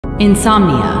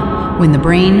Insomnia, when the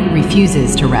brain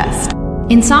refuses to rest.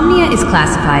 Insomnia is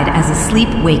classified as a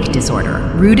sleep-wake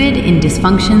disorder, rooted in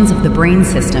dysfunctions of the brain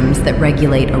systems that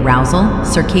regulate arousal,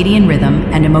 circadian rhythm,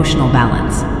 and emotional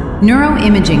balance.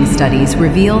 Neuroimaging studies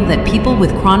reveal that people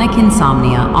with chronic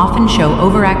insomnia often show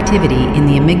overactivity in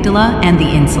the amygdala and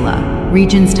the insula,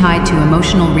 regions tied to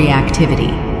emotional reactivity,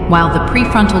 while the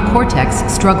prefrontal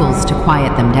cortex struggles to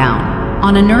quiet them down.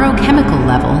 On a neurochemical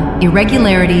level,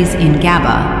 irregularities in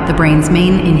GABA, the brain's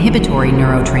main inhibitory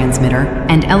neurotransmitter,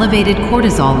 and elevated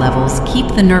cortisol levels keep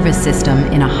the nervous system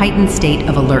in a heightened state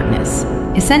of alertness.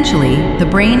 Essentially, the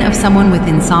brain of someone with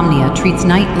insomnia treats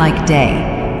night like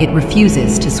day. It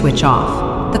refuses to switch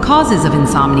off. The causes of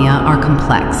insomnia are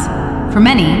complex. For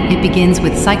many, it begins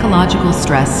with psychological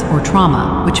stress or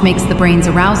trauma, which makes the brain's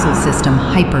arousal system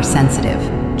hypersensitive.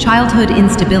 Childhood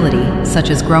instability, such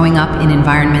as growing up in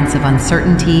environments of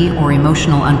uncertainty or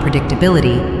emotional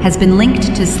unpredictability, has been linked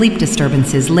to sleep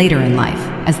disturbances later in life,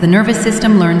 as the nervous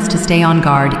system learns to stay on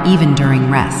guard even during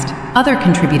rest. Other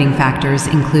contributing factors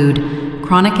include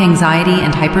chronic anxiety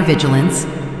and hypervigilance,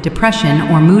 depression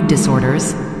or mood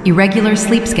disorders, irregular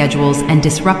sleep schedules and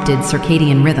disrupted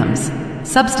circadian rhythms,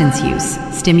 substance use,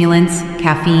 stimulants,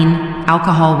 caffeine,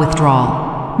 alcohol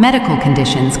withdrawal, medical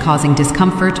conditions causing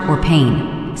discomfort or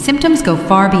pain. Symptoms go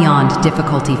far beyond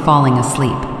difficulty falling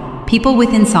asleep. People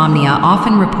with insomnia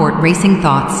often report racing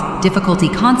thoughts, difficulty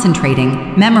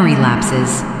concentrating, memory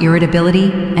lapses, irritability,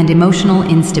 and emotional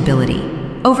instability.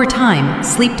 Over time,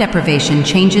 sleep deprivation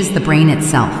changes the brain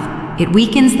itself. It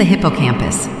weakens the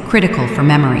hippocampus, critical for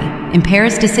memory,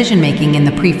 impairs decision-making in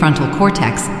the prefrontal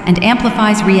cortex, and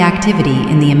amplifies reactivity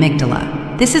in the amygdala.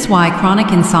 This is why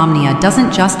chronic insomnia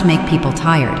doesn't just make people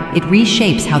tired, it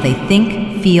reshapes how they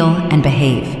think, feel, and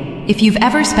behave. If you've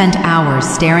ever spent hours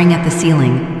staring at the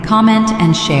ceiling, comment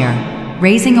and share.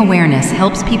 Raising awareness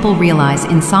helps people realize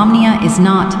insomnia is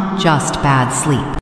not just bad sleep.